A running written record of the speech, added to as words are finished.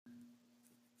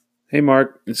Hey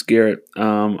Mark, it's Garrett.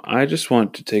 I just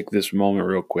want to take this moment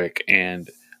real quick and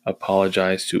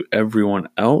apologize to everyone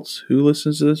else who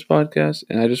listens to this podcast.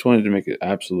 And I just wanted to make it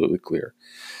absolutely clear.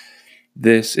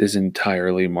 This is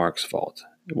entirely Mark's fault.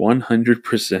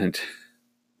 100%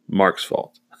 Mark's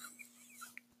fault.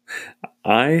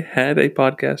 I had a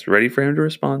podcast ready for him to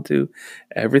respond to.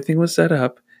 Everything was set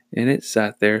up and it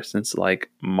sat there since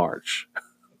like March.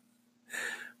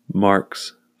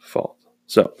 Mark's fault.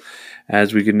 So,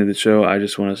 as we get into the show, I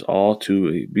just want us all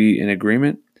to be in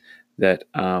agreement that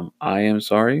I am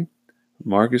sorry,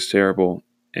 Mark is terrible,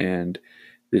 and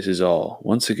this is all,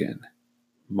 once again,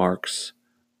 Mark's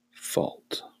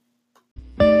fault.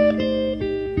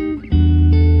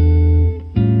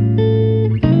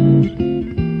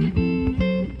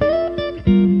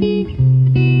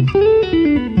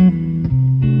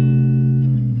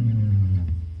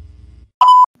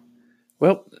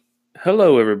 Well,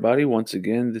 hello everybody. Once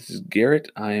again, this is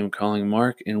Garrett. I am calling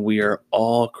Mark, and we are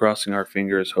all crossing our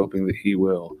fingers hoping that he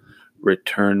will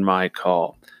return my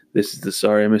call. This is the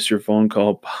Sorry I Missed Your Phone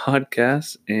Call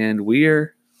podcast, and we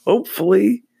are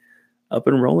hopefully up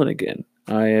and rolling again.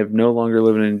 I am no longer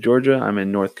living in Georgia. I'm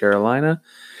in North Carolina.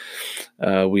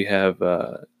 We have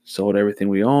sold everything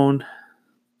we own,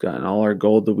 gotten all our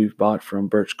gold that we've bought from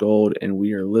Birch Gold, and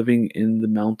we are living in the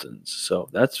mountains. So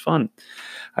that's fun.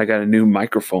 I got a new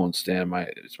microphone stand.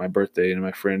 It's my birthday, and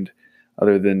my friend,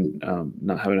 other than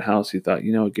not having a house, he thought,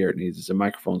 you know what Garrett needs is a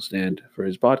microphone stand for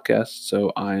his podcast.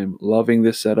 So I'm loving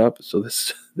this setup. So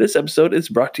this episode is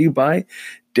brought to you by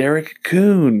Derek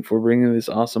Kuhn for bringing this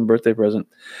awesome birthday present.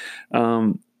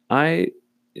 I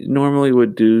normally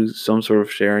would do some sort of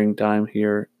sharing time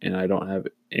here, and I don't have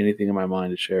anything in my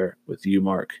mind to share with you,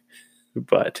 Mark.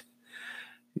 But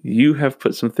you have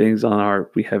put some things on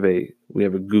we have a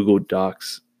Google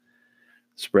Docs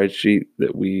spreadsheet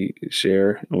that we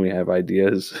share, and we have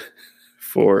ideas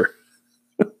for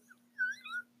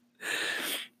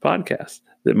podcasts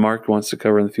that Mark wants to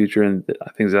cover in the future, and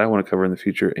things that I want to cover in the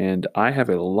future. And I have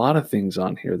a lot of things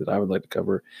on here that I would like to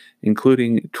cover,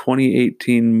 including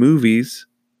 2018 movies.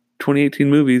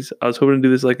 I was hoping to do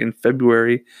this like in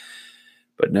February,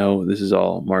 but no, this is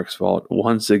all Mark's fault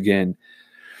once again.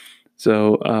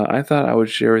 So I thought I would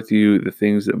share with you the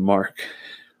things that Mark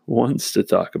wants to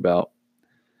talk about,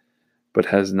 but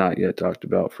has not yet talked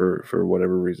about for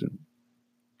whatever reason.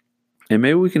 And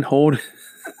maybe we can hold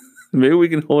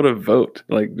a vote.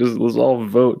 Like, just let's all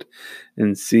vote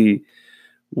and see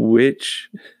which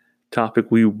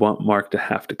topic we want Mark to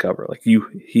have to cover. Like,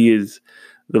 the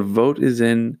vote is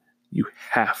in. You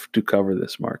have to cover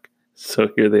this, Mark. So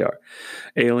here they are.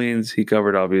 Aliens, he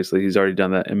covered, obviously. He's already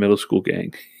done that. And Middle School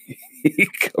Gang. He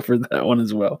covered that one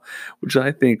as well, which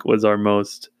I think was our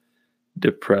most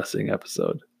depressing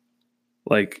episode.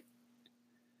 Like,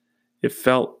 it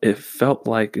felt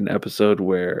like an episode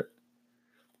where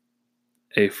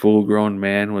a full-grown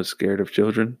man was scared of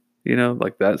children,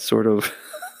 like that sort of.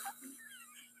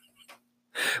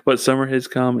 But summer has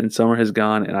come and summer has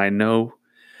gone, and I know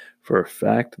for a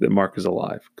fact that Mark is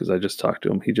alive because I just talked to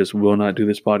him. He just will not do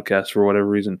this podcast for whatever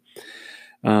reason.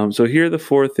 So here are the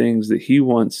 4 things that he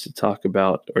wants to talk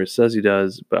about, or says he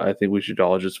does, but I think we should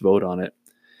all just vote on it.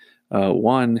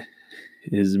 1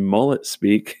 is mullet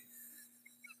speak.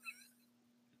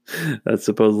 That's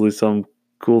supposedly some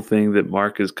cool thing that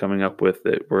Mark is coming up with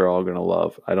that we're all going to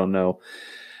love. I don't know.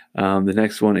 The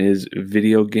next one is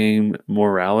video game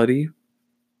morality.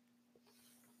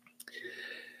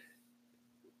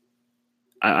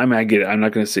 I mean, I get it. I'm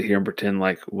not going to sit here and pretend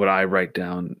like what I write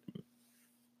down,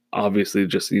 obviously,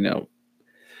 just,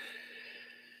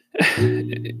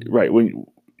 right.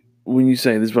 When you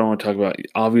say this is what I want to talk about,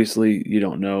 obviously you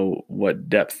don't know what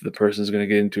depth the person is going to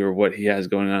get into or what he has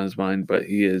going on in his mind, but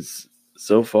he is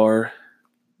so far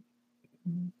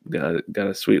got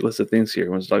a sweet list of things here. He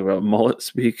wants to talk about mullet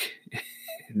speak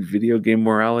and video game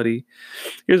morality.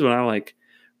 Here's what I like: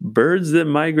 birds that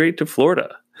migrate to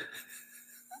Florida.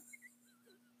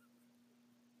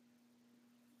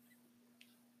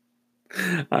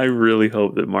 I really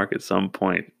hope that Mark at some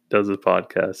point does a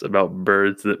podcast about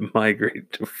birds that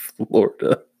migrate to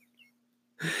Florida.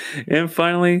 And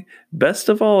finally, best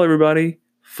of all, everybody,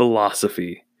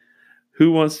 philosophy.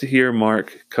 Who wants to hear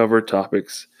Mark cover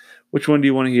topics? Which one do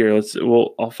you want to hear?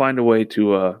 I'll find a way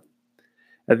to,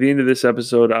 at the end of this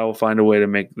episode, I will find a way to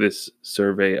make this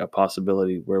survey a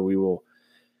possibility where we will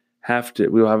have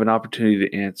an opportunity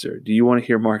to answer. Do you want to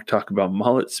hear Mark talk about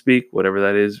mullet speak, whatever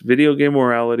that is, video game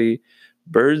morality,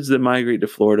 birds that migrate to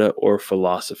Florida, or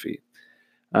philosophy?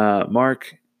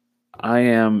 Mark, I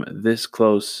am this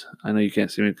close. I know you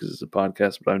can't see me because it's a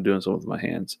podcast, but I'm doing something with my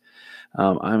hands.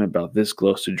 I'm about this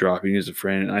close to dropping you as a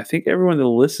friend, and I think everyone that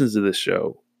listens to this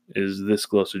show is this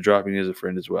close to dropping you as a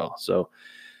friend as well. So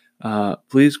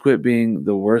please quit being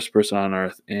the worst person on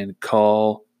earth and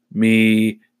call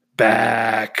me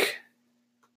back.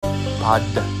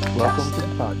 Welcome to the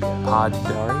podcast.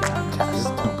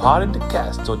 Pod and the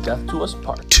cast, so death to us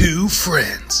part. Two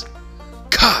friends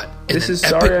caught in This is an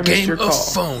Sorry I epic Missed game Your Call,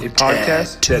 of phone a tag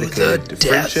podcast to dedicated the to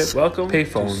death. friendship, welcome,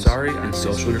 Payphones, sorry, and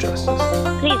social justice.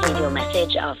 Please leave your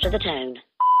message after the tone.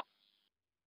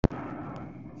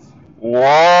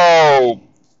 Whoa!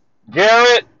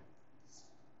 Garrett,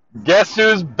 guess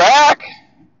who's back?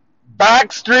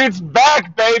 Backstreet's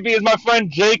back, baby, as my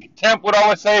friend Jake Temp would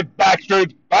always say,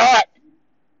 Backstreet's back!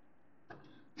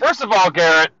 First of all,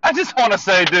 Garrett, I just want to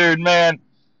say, dude, man,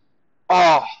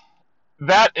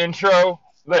 that intro,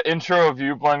 the intro of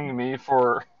you blaming me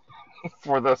for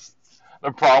the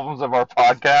problems of our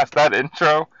podcast, that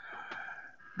intro,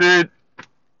 dude.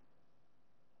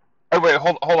 Oh, wait,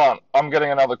 hold on. I'm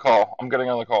getting another call.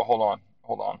 Hold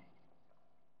on.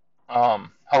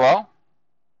 Hello?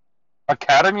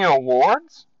 Academy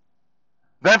Awards?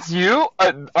 That's you?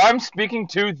 I'm speaking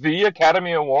to the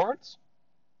Academy Awards?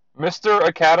 Mr.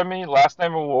 Academy Last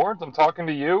Name Awards? I'm talking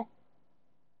to you?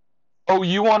 Oh,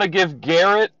 you want to give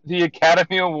Garrett the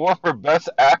Academy Award for Best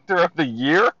Actor of the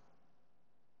Year?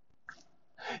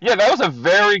 Yeah, that was a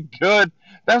very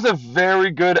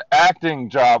good acting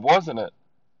job, wasn't it?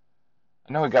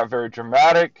 I know it got very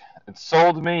dramatic. It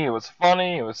sold me. It was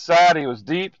funny. It was sad. It was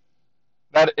deep.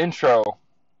 That intro.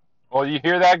 Well, you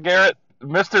hear that, Garrett?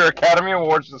 Mr. Academy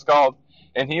Awards is called,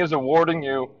 and he is awarding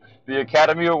you the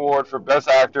Academy Award for Best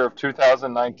Actor of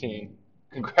 2019.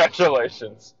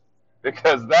 Congratulations.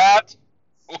 Because that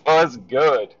was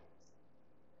good.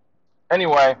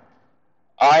 Anyway,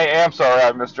 I am sorry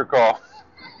I missed your call.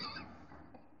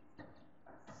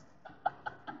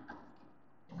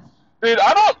 Dude,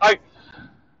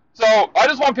 So, I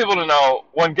just want people to know,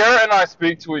 when Garrett and I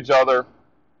speak to each other,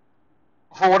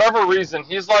 for whatever reason,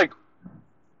 he is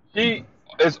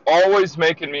always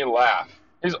making me laugh.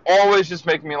 He's always just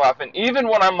making me laugh. And even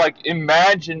when I'm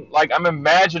I'm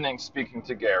imagining speaking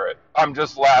to Garrett, I'm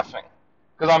just laughing.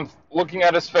 Because I'm looking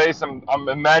at his face, I'm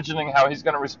imagining how he's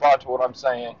going to respond to what I'm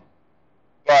saying.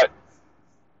 But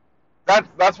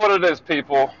that's what it is,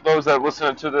 people. Those that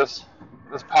listen to this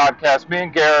podcast, me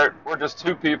and Garrett, we're just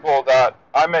two people that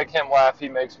I make him laugh, he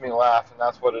makes me laugh, and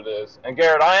that's what it is. And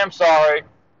Garrett, I am sorry.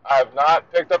 I have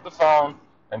not picked up the phone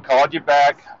and called you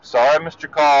back. I'm sorry I missed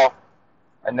your call.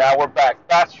 And now we're back.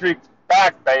 Backstreet's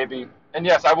back, baby. And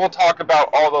yes, I will talk about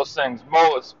all those things.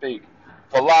 Mullet speak,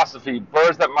 philosophy,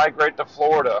 birds that migrate to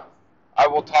Florida. I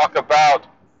will talk about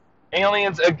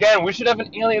aliens again. We should have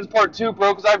an aliens part 2,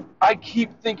 bro, because I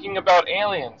keep thinking about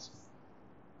aliens.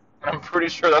 I'm pretty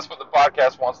sure that's what the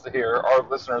podcast wants to hear. Our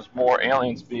listeners, more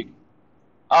alien speak.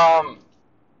 But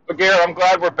Garrett, I'm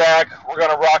glad we're back. We're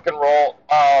gonna rock and roll.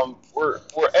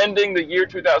 We're ending the year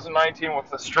 2019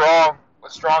 with strong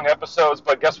episodes.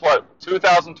 But guess what?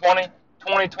 2020.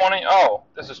 Oh,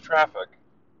 this is traffic.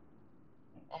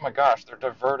 Oh my gosh, they're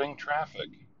diverting traffic.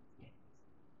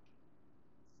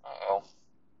 Uh-oh.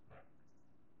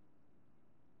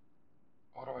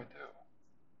 What do I do?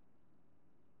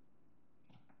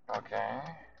 Okay.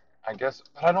 I guess,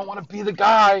 but I don't want to be the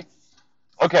guy.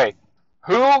 Okay.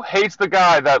 Who hates the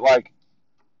guy that,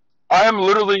 I am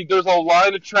literally, there's a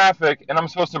line of traffic, and I'm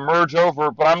supposed to merge over,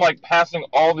 but I'm, passing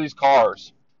all these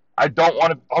cars. I don't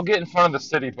want to, I'll get in front of the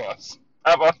city bus.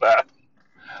 How about that?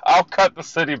 I'll cut the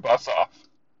city bus off.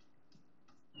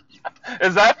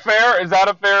 Is that fair? Is that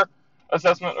a fair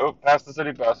assessment? Oh, past the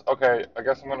city bus. Okay, I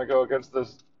guess I'm going to go against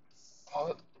this.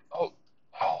 Oh,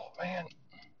 man.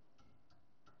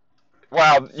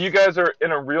 Wow, you guys are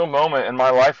in a real moment in my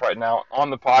life right now on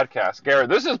the podcast. Garrett,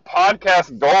 this is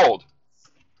podcast gold.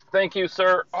 Thank you,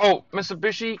 sir. Oh,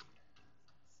 Mitsubishi.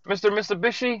 Mr.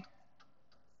 Mitsubishi.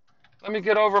 Let me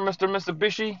get over, Mr.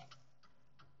 Mitsubishi.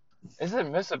 Is it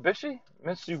Mitsubishi?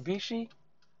 Mitsubishi?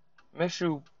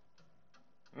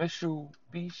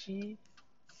 Mitsubishi?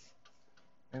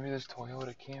 Maybe this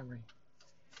Toyota Camry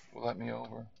will let me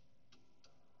over.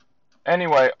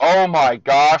 Anyway, oh my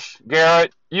gosh,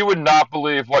 Garrett, you would not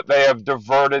believe what they have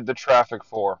diverted the traffic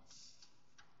for.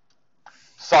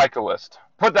 Cyclist.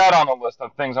 Put that on the list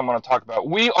of things I'm going to talk about.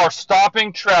 We are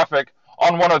stopping traffic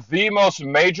on one of the most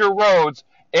major roads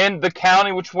in the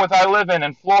county which I live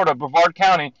in Florida, Brevard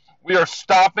County. We are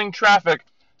stopping traffic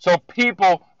so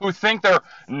people who think they're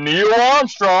Neil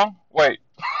Armstrong, wait,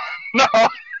 no,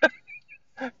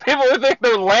 people who think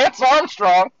they're Lance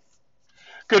Armstrong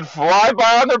could fly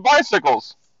by on their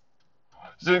bicycles.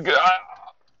 So,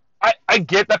 I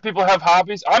get that people have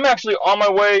hobbies. I'm actually on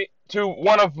my way to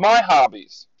one of my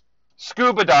hobbies,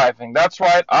 scuba diving. That's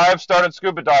right. I've started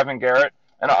scuba diving, Garrett,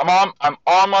 and I'm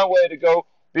on my way to go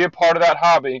be a part of that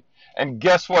hobby. And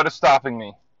guess what is stopping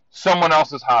me? Someone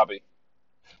else's hobby.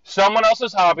 Someone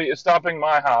else's hobby is stopping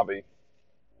my hobby.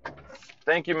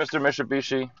 Thank you, Mr.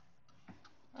 Mitsubishi.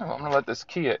 Oh, I'm gonna let this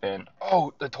Kia in.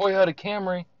 Oh, the Toyota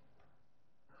Camry.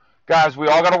 Guys, we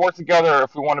all gotta work together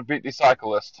if we want to beat these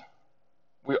cyclists.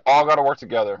 We all gotta work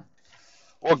together.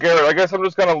 Well, Garrett, I guess I'm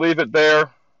just gonna leave it there.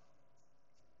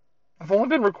 I've only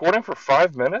been recording for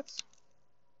 5 minutes.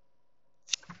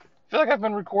 I feel like I've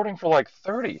been recording for like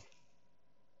 30.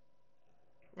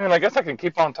 Man, I guess I can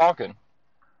keep on talking.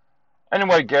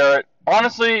 Anyway, Garrett,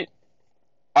 honestly,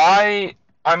 I'm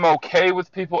okay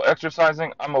with people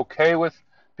exercising. I'm okay with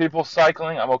people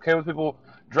cycling. I'm okay with people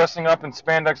dressing up in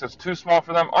spandex that's too small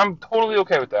for them. I'm totally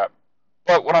okay with that.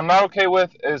 But what I'm not okay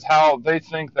with is how they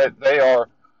think that they are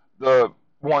the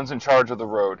ones in charge of the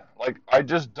road. Like, I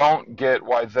just don't get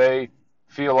why they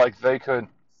feel like they could.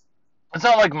 It's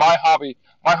not like my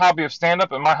hobby of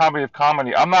stand-up and my hobby of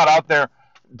comedy. I'm not out there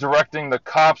directing the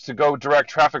cops to go direct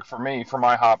traffic for me for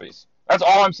my hobbies. That's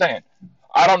all I'm saying.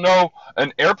 I don't know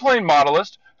an airplane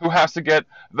modelist who has to get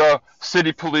the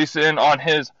city police in on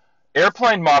his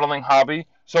airplane modeling hobby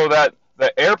so that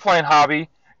the airplane hobby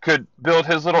could build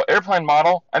his little airplane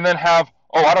model and then have,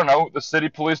 I don't know, the city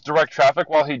police direct traffic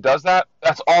while he does that.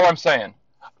 That's all I'm saying.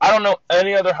 I don't know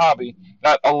any other hobby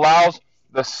that allows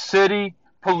the city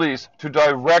police to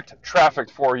direct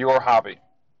traffic for your hobby.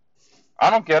 I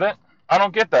don't get it. I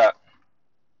don't get that.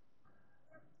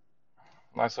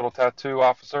 Nice little tattoo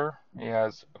officer. He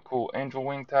has a cool angel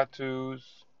wing tattoos.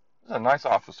 He's a nice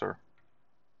officer.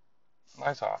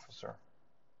 Nice officer.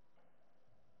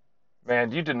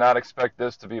 Man, you did not expect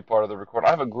this to be a part of the record. I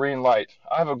have a green light.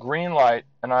 I have a green light,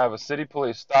 and I have a city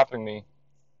police stopping me.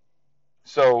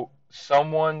 So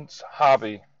someone's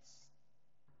hobby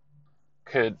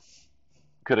could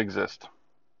exist.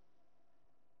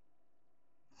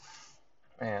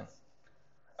 Man.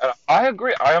 I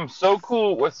agree. I am so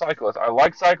cool with cyclists. I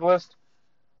like cyclists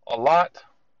a lot.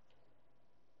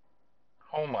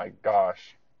 Oh my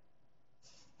gosh.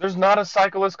 There's not a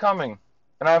cyclist coming,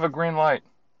 and I have a green light.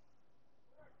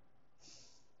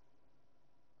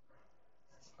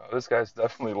 Oh, this guy's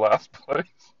definitely last place.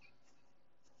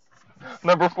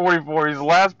 Number 44, he's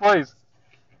last place.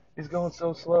 He's going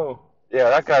so slow. Yeah,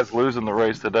 that guy's losing the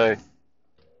race today.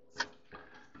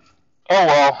 Oh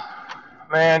well.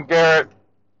 Man, Garrett,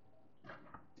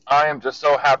 I am just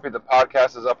so happy the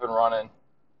podcast is up and running.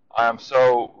 I am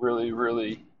so really,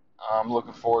 really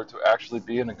looking forward to actually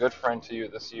being a good friend to you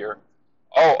this year.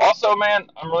 Oh, also, man,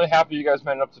 I'm really happy you guys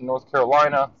made it up to North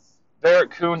Carolina.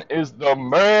 Derek Kuhn is the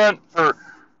man for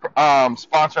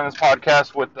sponsoring this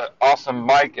podcast with the awesome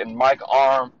mic and mic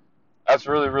arm. That's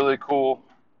really, really cool.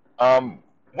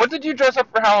 What did you dress up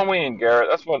for Halloween, Garrett?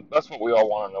 That's what we all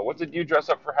want to know. What did you dress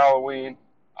up for Halloween?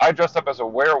 I dressed up as a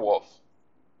werewolf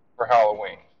for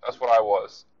Halloween. That's what I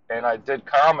was. And I did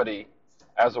comedy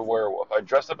as a werewolf. I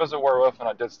dressed up as a werewolf and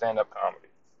I did stand-up comedy.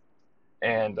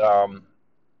 And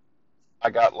I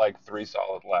got like 3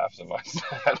 solid laughs in my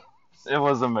set. It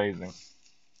was amazing.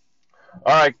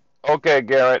 All right. Okay,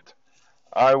 Garrett.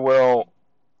 I will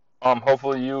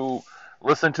hopefully you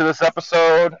listen to this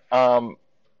episode.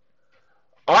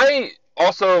 I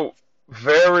also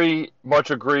very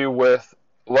much agree with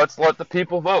let's let the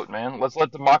people vote, man. Let's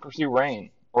let democracy reign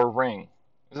or ring.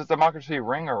 Is it democracy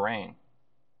ring or reign?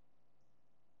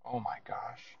 Oh my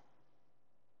gosh.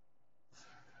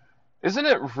 Isn't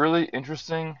it really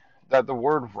interesting that the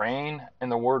word reign and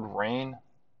the word rain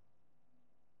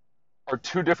are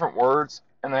 2 different words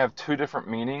and they have 2 different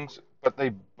meanings, but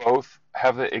they both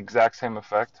have the exact same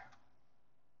effect?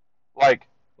 Like,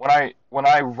 when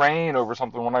I reign over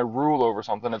something, when I rule over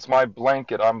something, it's my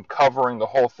blanket. I'm covering the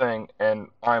whole thing, and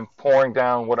I'm pouring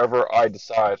down whatever I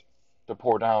decide to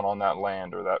pour down on that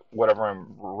land or that whatever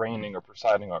I'm reigning or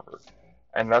presiding over.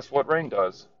 And that's what rain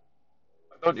does.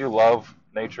 Don't you love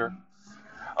nature?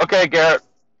 Okay, Garrett.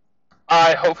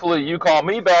 Hopefully you call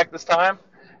me back this time.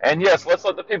 And yes, let's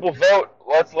let the people vote.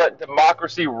 Let's let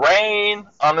democracy reign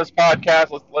on this podcast.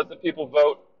 Let's let the people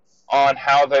vote on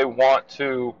how they want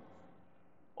to,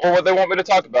 or what they want me to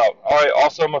talk about. I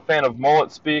also am a fan of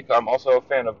Mullet Speak. I'm also a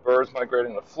fan of birds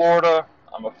migrating to Florida.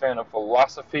 I'm a fan of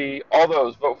philosophy. All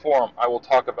those, vote for them. I will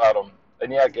talk about them.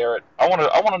 And yeah, Garrett, I want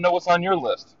to know what's on your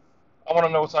list. I want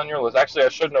to know what's on your list. Actually, I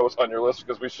should know what's on your list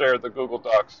because we shared the Google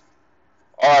Docs.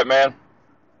 All right, man.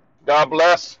 God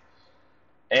bless.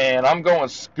 And I'm going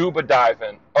scuba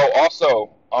diving. Oh,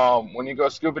 also, when you go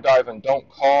scuba diving, don't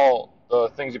call the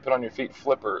things you put on your feet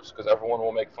flippers because everyone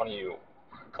will make fun of you.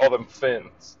 Call them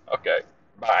fins. Okay,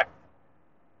 bye.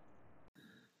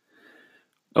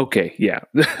 Okay, yeah.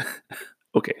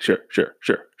 Okay, sure.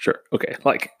 Okay,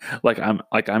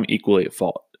 I'm equally at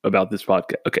fault about this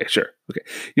podcast. Okay, sure.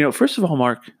 Okay, first of all,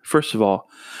 Mark. First of all,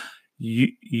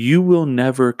 you will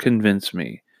never convince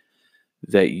me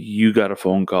that you got a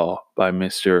phone call by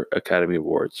Mr. Academy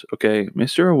Awards. Okay,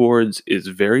 Mr. Awards is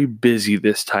very busy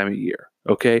this time of year.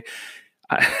 Okay,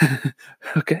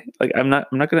 okay, like I'm not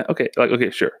gonna. Okay, like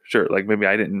okay, sure. Like maybe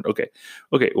I didn't. Okay,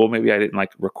 well maybe I didn't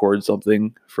like record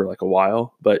something for like a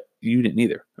while, but you didn't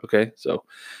either. Okay, so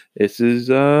this is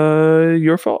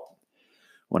your fault,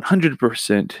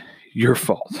 100% your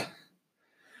fault.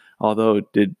 Although,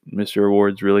 did Mr.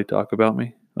 Awards really talk about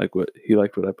me? Like what he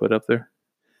liked what I put up there?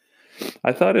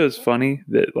 I thought it was funny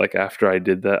that like after I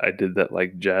did that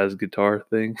like jazz guitar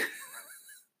thing.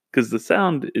 Because the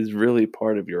sound is really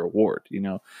part of your award.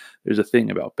 There's a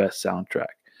thing about best soundtrack.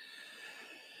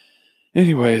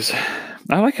 Anyways,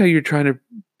 I like how you're trying to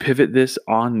pivot this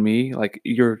on me. Like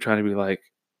you're trying to be like,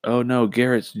 oh no,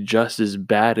 Garrett's just as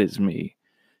bad as me.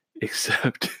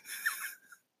 Except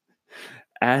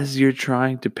as you're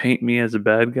trying to paint me as a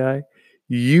bad guy,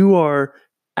 you are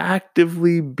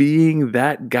actively being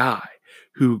that guy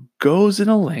who goes in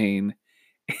a lane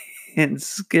and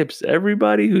skips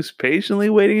everybody who's patiently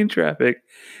waiting in traffic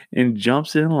and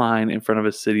jumps in line in front of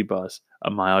a city bus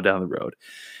a mile down the road.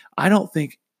 I don't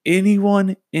think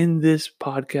anyone in this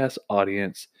podcast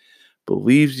audience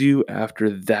believes you after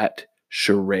that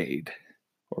charade,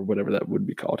 or whatever that would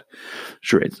be called.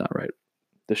 Charade's not right.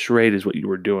 The charade is what you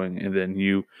were doing, and then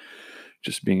you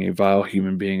just being a vile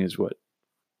human being is what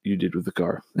you did with the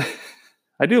car.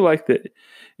 I do like that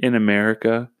in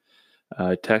America,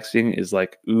 texting is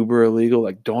like uber illegal.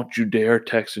 Like, don't you dare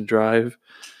text and drive.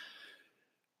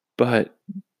 But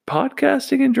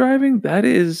podcasting and driving, that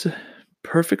is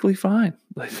perfectly fine.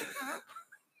 Like,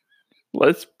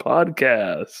 let's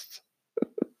podcast.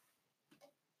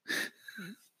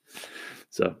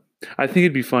 So I think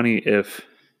it'd be funny if,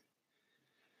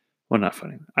 well, not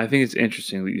funny. I think it's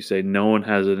interesting that you say no one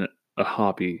has a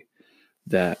hobby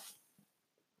that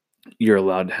you're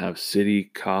allowed to have city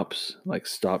cops like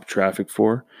stop traffic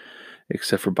for,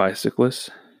 except for bicyclists.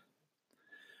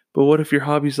 But what if your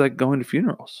hobby's like going to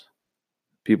funerals?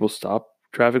 People stop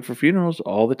traffic for funerals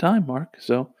all the time, Mark.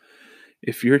 So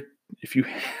if you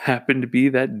happen to be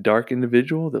that dark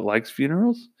individual that likes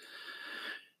funerals,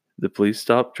 the police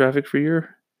stop traffic for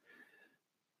your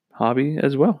hobby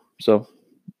as well. So,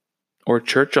 or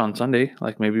church on Sunday,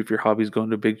 like maybe if your hobby's going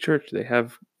to a big church, they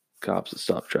have cops that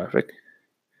stop traffic.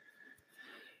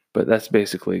 But that's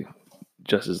basically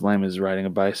just as lame as riding a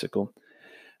bicycle.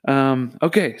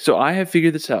 Okay, so I have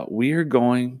figured this out. We are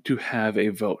going to have a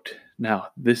vote. Now,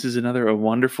 this is a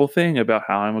wonderful thing about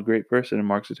how I'm a great person and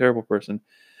Mark's a terrible person.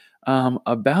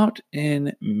 About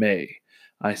in May,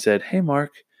 I said, hey,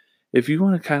 Mark, if you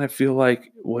want to kind of feel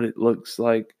like what it looks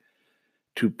like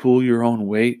to pull your own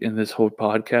weight in this whole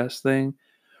podcast thing,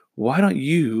 why don't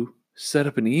you set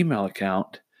up an email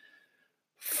account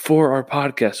for our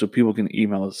podcast so people can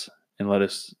email us and let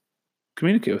us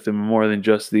communicate with them more than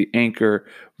just the Anchor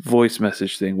voice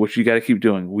message thing, which you got to keep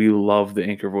doing. We love the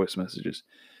Anchor voice messages.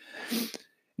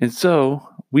 And so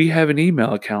we have an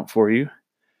email account for you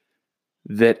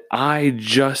that I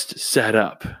just set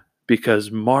up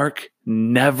because Mark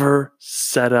never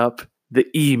set up the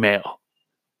email.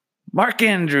 Mark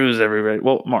Andrews, everybody.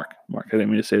 Well, Mark. I didn't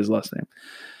mean to say his last name.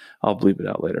 I'll bleep it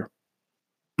out later.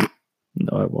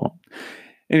 No, I won't.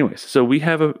 Anyways, so we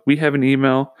have an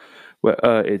email.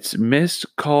 It's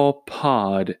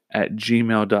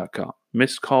missedcallpod@gmail.com.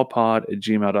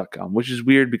 Missedcallpod@gmail.com, which is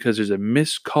weird because there's a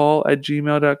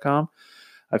missedcall@gmail.com.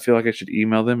 I feel like I should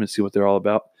email them and see what they're all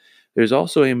about. There's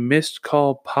also a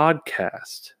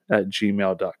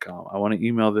missedcallpodcast@gmail.com. I want to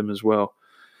email them as well.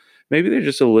 Maybe they're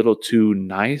just a little too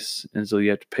nice, and so you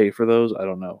have to pay for those. I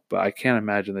don't know. But I can't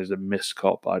imagine there's a missed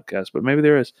call podcast, but maybe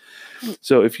there is.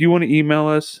 So if you want to email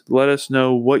us, let us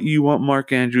know what you want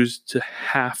Mark Andrews to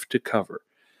have to cover.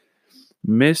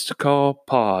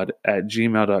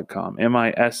 missedcallpod@gmail.com.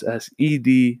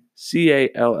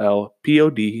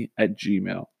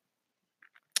 missedcallpod@gmail.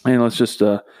 And let's just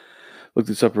look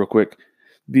this up real quick.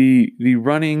 The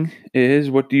running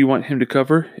is, what do you want him to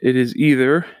cover? It is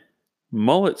either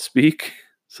mullet speak,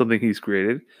 something he's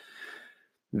created,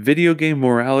 video game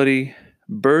morality,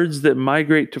 birds that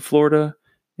migrate to Florida,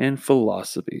 and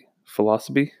philosophy.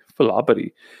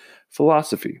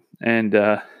 And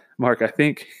Mark, I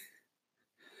think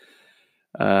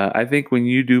I think when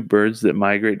you do birds that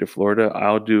migrate to Florida,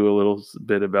 I'll do a little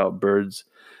bit about birds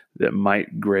that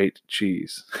might grate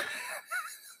cheese.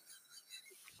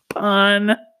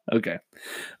 Pun. Okay.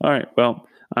 All right. Well,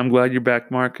 I'm glad you're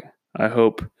back, Mark. I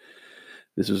hope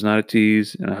this was not a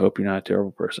tease, and I hope you're not a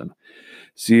terrible person.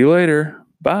 See you later.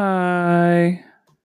 Bye.